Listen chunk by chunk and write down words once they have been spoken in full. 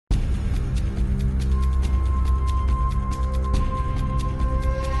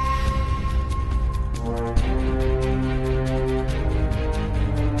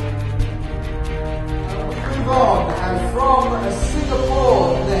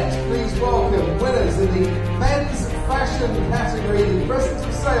fashion category, President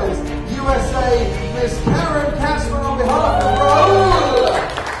of Sales, USA, Miss Katzman on behalf of Raoul.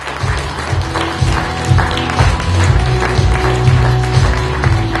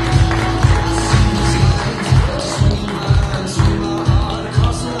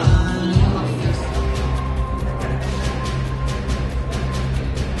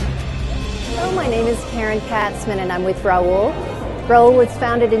 My name is Katzman and I'm with Raoul. Raoul was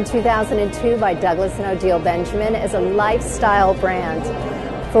founded in 2002 by Douglas and Odile Benjamin as a lifestyle brand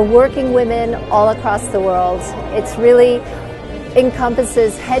for working women all across the world. It's really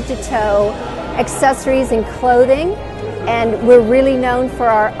encompasses head to toe accessories and clothing, and we're really known for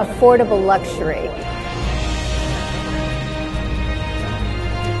our affordable luxury.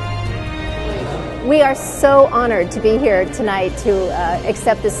 We are so honored to be here tonight to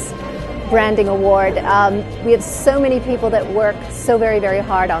accept this branding award. We have so many people that work so very, very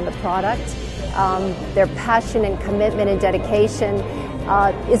hard on the product. Their passion and commitment and dedication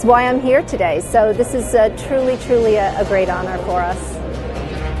is why I'm here today. So this is truly, truly a great honor for us.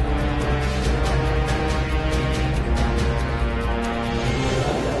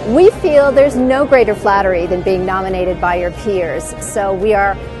 We feel there's no greater flattery than being nominated by your peers. So we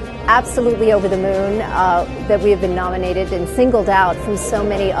are absolutely over the moon that we have been nominated and singled out from so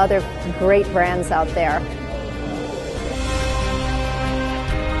many other great brands out there.